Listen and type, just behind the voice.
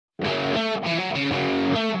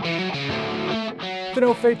the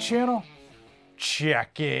No Fate channel,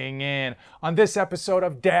 checking in. On this episode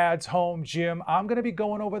of Dad's Home Gym, I'm going to be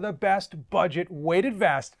going over the best budget weighted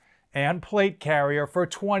vest and plate carrier for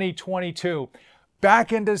 2022.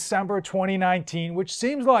 Back in December 2019, which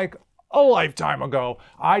seems like a lifetime ago,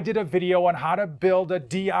 I did a video on how to build a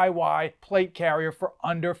DIY plate carrier for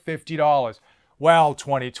under $50. Well,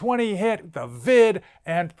 2020 hit, the vid,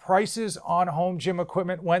 and prices on home gym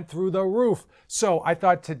equipment went through the roof. So I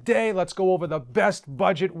thought today, let's go over the best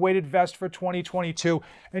budget weighted vest for 2022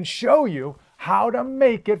 and show you how to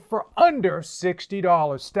make it for under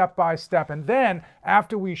 $60 step by step. And then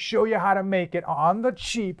after we show you how to make it on the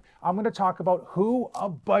cheap, I'm going to talk about who a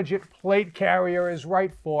budget plate carrier is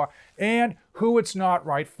right for and who it's not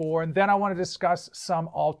right for. And then I want to discuss some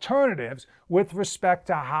alternatives with respect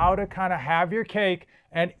to how to kind of have your cake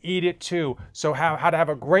and eat it too. So how to have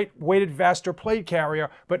a great weighted vest or plate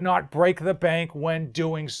carrier, but not break the bank when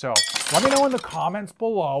doing so. Let me know in the comments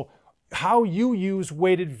below how you use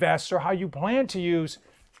weighted vests or how you plan to use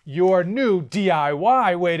your new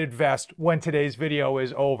DIY weighted vest when today's video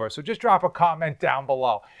is over. So just drop a comment down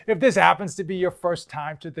below. If this happens to be your first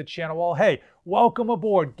time to the channel, well, hey, welcome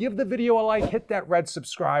aboard. Give the video a like, hit that red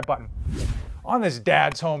subscribe button. On this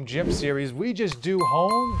Dad's Home Gym series, we just do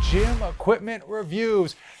home gym equipment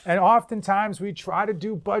reviews. And oftentimes we try to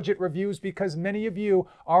do budget reviews because many of you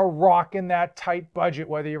are rocking that tight budget,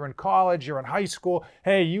 whether you're in college, you're in high school.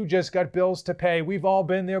 Hey, you just got bills to pay. We've all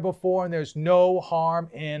been there before and there's no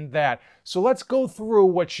harm in that. So let's go through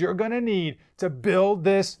what you're gonna need to build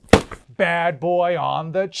this bad boy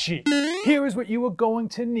on the cheap. Here is what you are going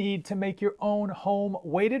to need to make your own home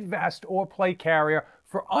weighted vest or plate carrier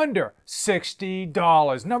for under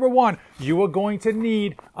 $60. Number one, you are going to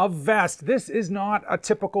need a vest. This is not a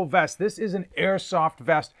typical vest. This is an airsoft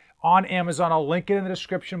vest on Amazon. I'll link it in the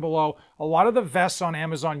description below. A lot of the vests on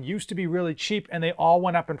Amazon used to be really cheap and they all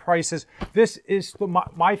went up in prices. This is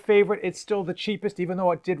my favorite. It's still the cheapest, even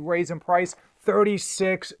though it did raise in price.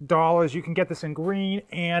 $36. You can get this in green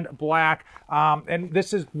and black. And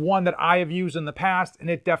this is one that I have used in the past and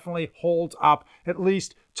it definitely holds up, at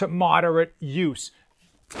least to moderate use.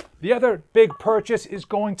 The other big purchase is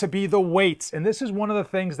going to be the weights. And this is one of the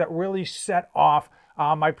things that really set off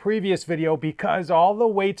my previous video because all the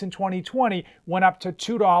weights in 2020 went up to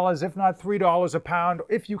 $2, if not $3 a pound,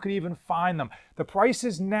 if you could even find them. The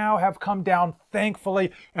prices now have come down,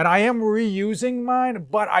 thankfully, and I am reusing mine,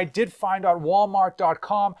 but I did find on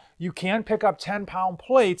Walmart.com you can pick up 10-pound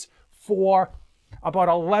plates for about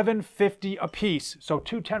 $11.50 a piece. So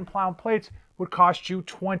two 10-pound plates would cost you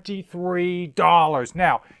 $23.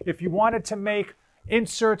 Now, if you wanted to make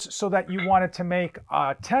inserts so that you wanted to make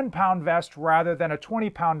a 10-pound vest rather than a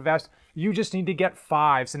 20-pound vest, you just need to get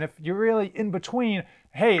 5s. And if you're really in between,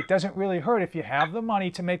 hey, it doesn't really hurt if you have the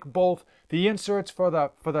money to make both the inserts for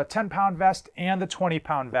the 10-pound vest and the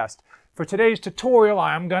 20-pound vest. For today's tutorial,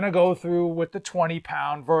 I'm going to go through with the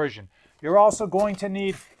 20-pound version. You're also going to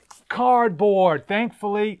need cardboard.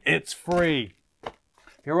 Thankfully, it's free.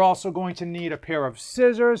 You're also going to need a pair of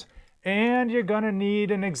scissors, and you're going to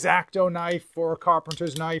need an X-Acto knife or a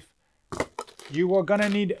carpenter's knife. You are going to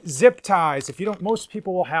need zip ties. If you don't, most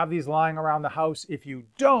people will have these lying around the house. If you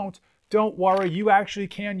don't worry. You actually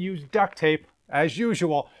can use duct tape, as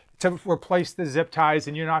usual, to replace the zip ties,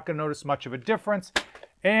 and you're not going to notice much of a difference.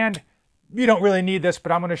 And you don't really need this,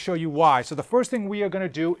 but I'm going to show you why. So the first thing we are going to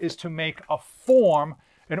do is to make a form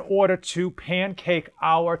in order to pancake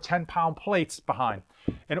our 10-pound plates behind.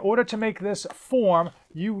 In order to make this form,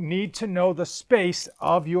 you need to know the space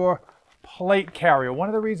of your plate carrier. One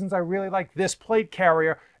of the reasons I really like this plate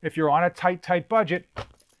carrier, if you're on a tight budget,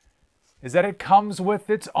 is that it comes with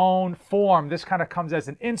its own form. This kind of comes as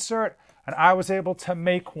an insert, and I was able to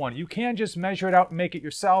make one. You can just measure it out and make it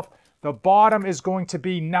yourself. The bottom is going to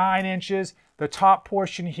be 9 inches. The top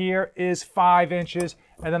portion here is 5 inches,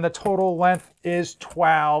 and then the total length is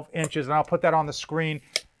 12 inches. And I'll put that on the screen.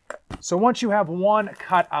 So once you have one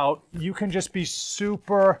cut out, you can just be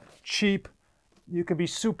super cheap. You can be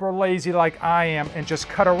super lazy like I am and just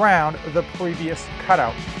cut around the previous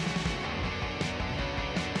cutout.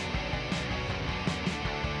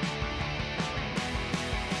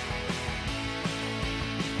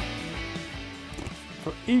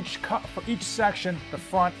 For each section, the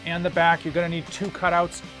front and the back, you're going to need 2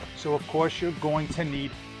 cutouts. So of course you're going to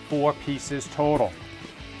need 4 pieces total.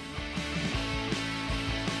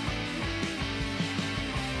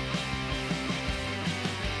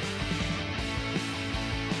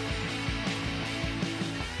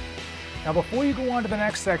 Now before you go on to the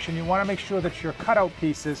next section, you want to make sure that your cutout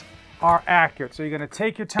pieces are accurate. So you're going to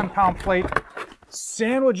take your 10-pound plate,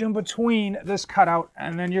 sandwich in between this cutout,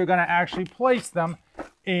 and then you're going to actually place them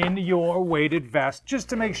in your weighted vest. Just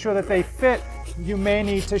to make sure that they fit, you may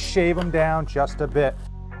need to shave them down just a bit.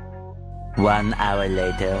 1 hour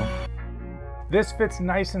later. This fits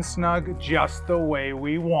nice and snug just the way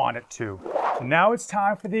we want it to. Now it's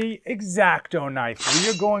time for the X-Acto knife. We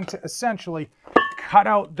are going to essentially cut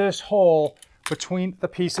out this hole between the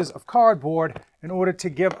pieces of cardboard in order to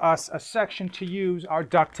give us a section to use our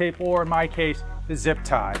duct tape, or in my case, the zip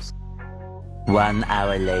ties. 1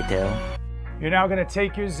 hour later. You're now going to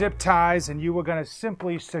take your zip ties and you are going to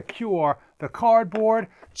simply secure the cardboard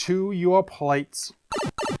to your plates.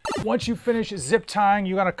 Once you finish zip tying,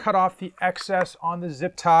 you're going to cut off the excess on the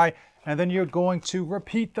zip tie, and then you're going to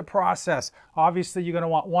repeat the process. Obviously, you're going to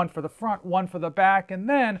want one for the front, one for the back, and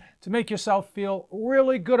then to make yourself feel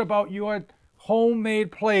really good about your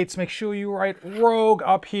homemade plates, make sure you write Rogue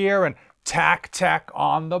up here and tack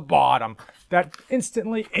on the bottom. That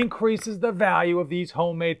instantly increases the value of these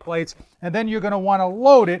homemade plates. And then you're going to want to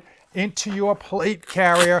load it into your plate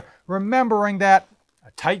carrier, remembering that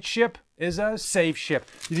a tight ship is a safe ship.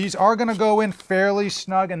 These are going to go in fairly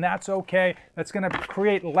snug, and that's okay. That's going to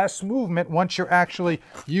create less movement once you're actually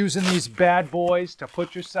using these bad boys to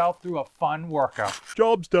put yourself through a fun workout.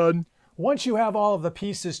 Job's done. Once you have all of the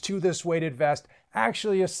pieces to this weighted vest,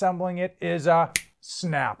 actually assembling it is a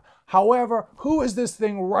snap. However, who is this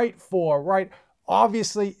thing right for, right?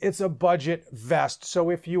 Obviously, it's a budget vest.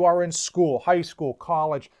 So if you are in school, high school,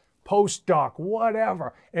 college, postdoc,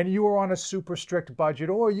 whatever, and you are on a super strict budget,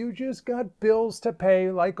 or you just got bills to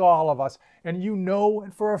pay like all of us, and you know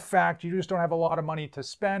for a fact you just don't have a lot of money to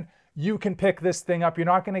spend, you can pick this thing up. You're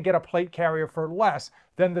not going to get a plate carrier for less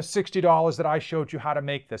than the $60 that I showed you how to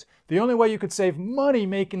make this. The only way you could save money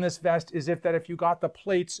making this vest is if you got the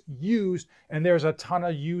plates used, and there's a ton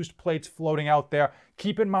of used plates floating out there.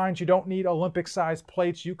 Keep in mind, you don't need Olympic size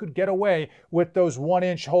plates. You could get away with those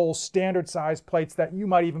 1-inch hole standard size plates that you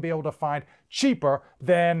might even be able to find cheaper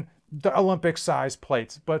than the Olympic size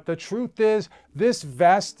plates. But the truth is, this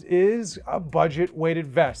vest is a budget weighted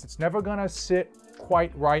vest. It's never gonna sit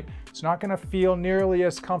quite right. It's not going to feel nearly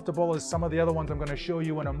as comfortable as some of the other ones I'm going to show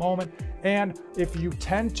you in a moment. And if you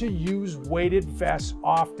tend to use weighted vests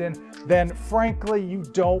often, then frankly, you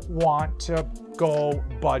don't want to go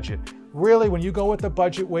budget. Really, when you go with the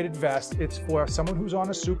budget weighted vest, it's for someone who's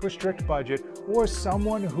on a super strict budget, or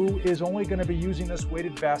someone who is only going to be using this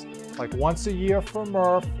weighted vest like once a year for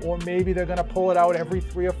Murph, or maybe they're going to pull it out every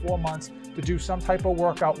 3 or 4 months to do some type of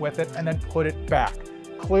workout with it and then put it back.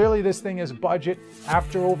 Clearly, this thing is budget.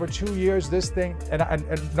 After over 2 years, this thing,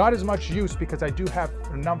 and not as much use because I do have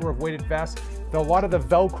a number of weighted vests. A lot of the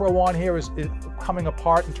Velcro on here is coming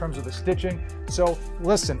apart in terms of the stitching. So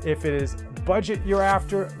listen, if it is budget you're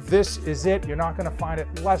after, this is it. You're not gonna find it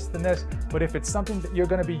less than this, but if it's something that you're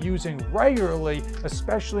gonna be using regularly,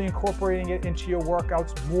 especially incorporating it into your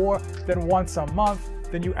workouts more than once a month,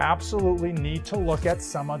 then you absolutely need to look at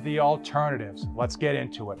some of the alternatives. Let's get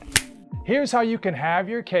into it. Here's how you can have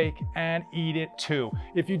your cake and eat it too.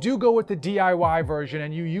 If you do go with the DIY version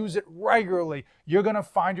and you use it regularly, you're gonna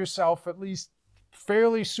find yourself, at least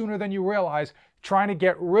fairly sooner than you realize, trying to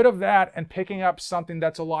get rid of that and picking up something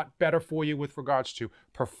that's a lot better for you with regards to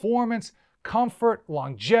performance, comfort,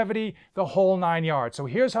 longevity, the whole 9 yards. So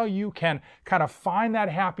here's how you can kind of find that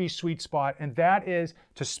happy sweet spot, and that is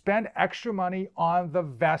to spend extra money on the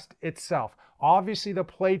vest itself. Obviously, the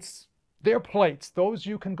plates, they're plates. Those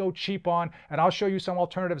you can go cheap on, and I'll show you some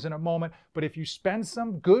alternatives in a moment. But if you spend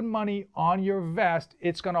some good money on your vest,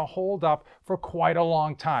 it's going to hold up for quite a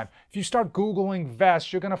long time. If you start Googling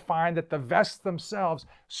vests, you're going to find that the vests themselves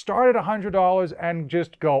start at $100 and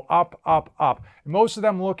just go up, up, up. Most of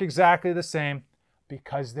them look exactly the same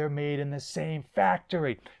because they're made in the same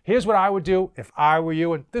factory. Here's what I would do if I were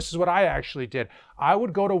you, and this is what I actually did. I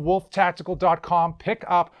would go to wolftactical.com, pick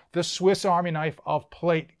up the Swiss Army knife of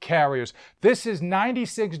plate carriers. This is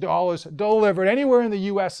 $96 delivered anywhere in the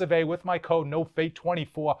US of A with my code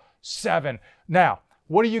NOFATE247. Now,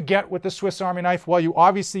 what do you get with the Swiss Army knife? Well, you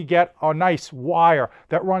obviously get a nice wire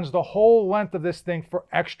that runs the whole length of this thing for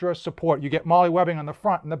extra support. You get MOLLE webbing on the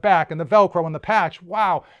front and the back and the Velcro and the patch.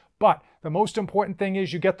 Wow. But the most important thing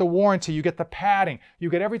is you get the warranty, you get the padding,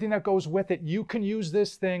 you get everything that goes with it. You can use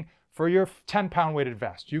this thing for your 10-pound weighted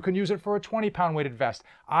vest. You can use it for a 20-pound weighted vest.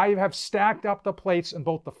 I have stacked up the plates in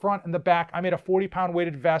both the front and the back. I made a 40-pound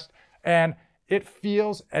weighted vest, and it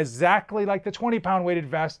feels exactly like the 20-pound weighted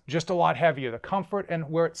vest, just a lot heavier. The comfort and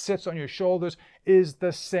where it sits on your shoulders is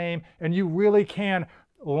the same, and you really can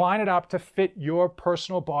line it up to fit your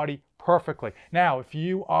personal body perfectly. Now, if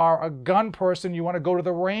you are a gun person, you want to go to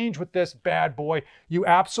the range with this bad boy, you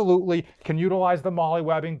absolutely can utilize the MOLLE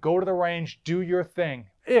webbing, go to the range, do your thing.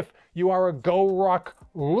 If you are a go ruck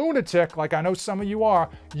lunatic, like I know some of you are,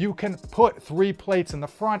 you can put 3 plates in the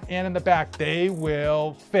front and in the back. They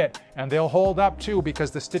will fit, and they'll hold up too,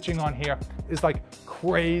 because the stitching on here is like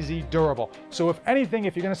crazy durable. So if anything,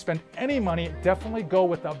 if you're gonna spend any money, definitely go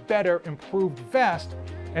with a better, improved vest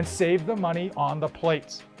and save the money on the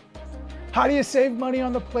plates. How do you save money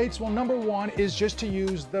on the plates? Well, number one is just to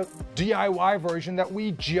use the DIY version that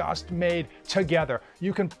we just made together.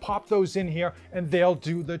 You can pop those in here and they'll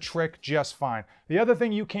do the trick just fine. The other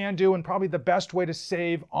thing you can do, and probably the best way to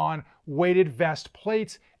save on weighted vest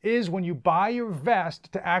plates, is when you buy your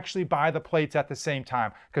vest to actually buy the plates at the same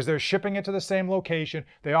time, because they're shipping it to the same location.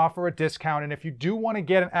 They offer a discount, and if you do want to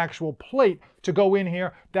get an actual plate to go in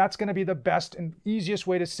here, that's going to be the best and easiest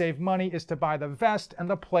way to save money, is to buy the vest and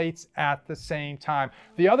the plates at the same time.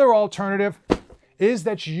 The other alternative is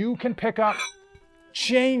that you can pick up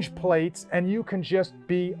change plates and you can just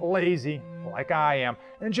be lazy like I am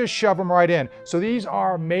and just shove them right in. So these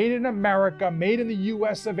are made in America, made in the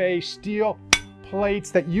US of A, steel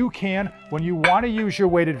plates that you can, when you want to use your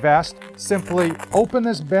weighted vest, simply open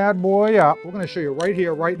this bad boy up. We're going to show you right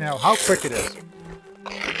here, right now, how quick it is.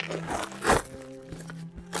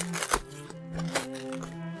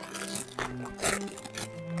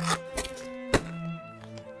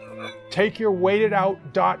 Take your weighted out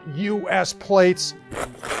 .US plates,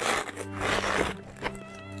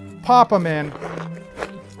 pop them in.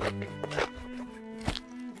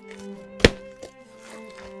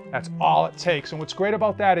 That's all it takes. And what's great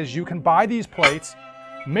about that is you can buy these plates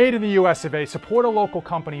made in the US of A, support a local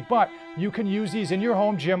company, but you can use these in your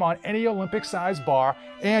home gym on any Olympic size bar,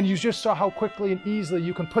 and you just saw how quickly and easily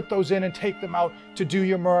you can put those in and take them out to do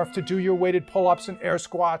your Murph, to do your weighted pull-ups and air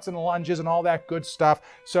squats and lunges and all that good stuff.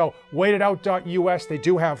 So weighted-out.us, they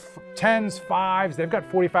do have 10s, 5s, they've got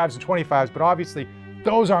 45s and 25s, but obviously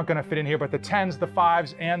those aren't gonna fit in here, but the 10s, the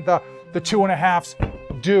 5s, and the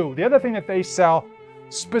 2.5s do. The other thing that they sell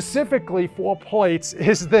specifically for plates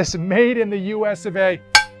is this made in the US of A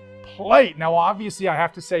plate. Now, obviously, I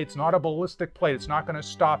have to say it's not a ballistic plate. It's not going to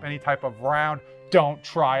stop any type of round. Don't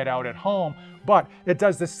try it out at home. But it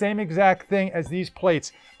does the same exact thing as these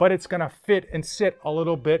plates, but it's going to fit and sit a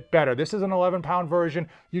little bit better. This is an 11-pound version.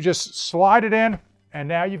 You just slide it in, and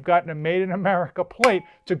now you've got a made in America plate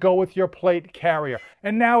to go with your plate carrier.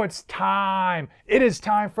 And now it's time. It is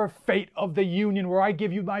time for Fate of the Union, where I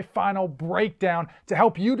give you my final breakdown to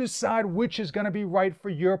help you decide which is going to be right for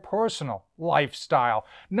your personal lifestyle.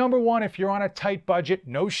 Number one, if you're on a tight budget,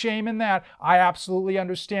 no shame in that. I absolutely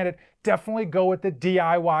understand it. Definitely go with the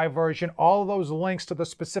DIY version. All of those links to the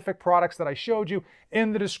specific products that I showed you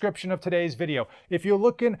in the description of today's video. If you're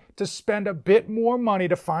looking to spend a bit more money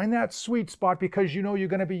to find that sweet spot, because you know you're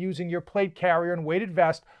going to be using your plate carrier and weighted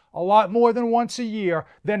vest a lot more than once a year,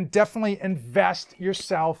 then definitely invest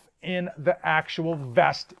yourself in the actual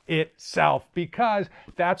vest itself, because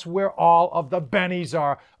that's where all of the bennies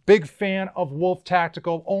are. Big fan of Wolf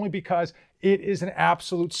Tactical, only because it is an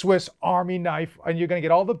absolute Swiss Army knife, and you're going to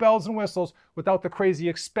get all the bells and whistles without the crazy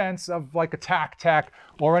expense of like a Tac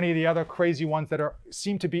or any of the other crazy ones that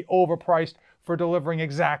seem to be overpriced for delivering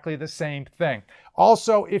exactly the same thing.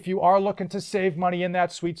 Also, if you are looking to save money in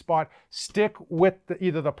that sweet spot, stick with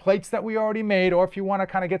either the plates that we already made, or if you want to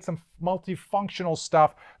kind of get some multifunctional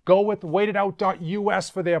stuff, go with weighted-out.us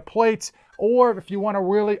for their plates, or if you want to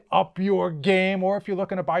really up your game, or if you're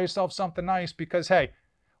looking to buy yourself something nice, because hey,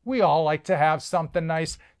 we all like to have something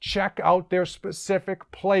nice, check out their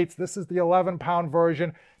specific plates. This is the 11-pound version.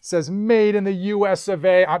 It says made in the US of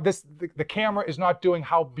A. The camera is not doing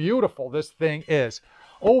how beautiful this thing is.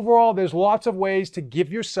 Overall, there's lots of ways to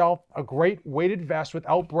give yourself a great weighted vest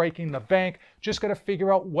without breaking the bank. Just got to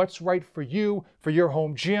figure out what's right for you, for your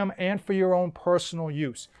home gym, and for your own personal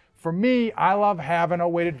use. For me, I love having a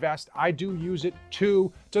weighted vest. I do use it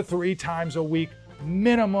 2 to 3 times a week.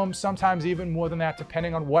 Minimum, sometimes even more than that,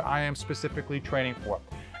 depending on what I am specifically training for.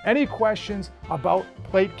 Any questions about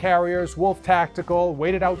plate carriers, Wolf Tactical,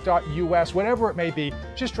 weighted-out.us, whatever it may be,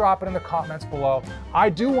 just drop it in the comments below. I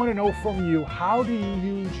do want to know from you, how do you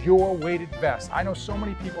use your weighted vest? I know so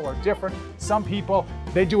many people are different. Some people,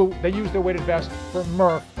 they use their weighted vest for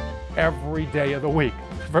Murph every day of the week.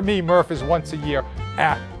 For me, Murph is once a year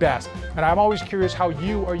at best. And I'm always curious how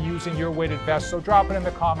you are using your weighted vest, so drop it in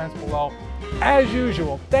the comments below. As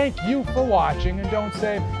usual, thank you for watching, and don't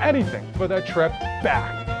save anything for the trip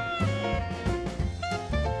back.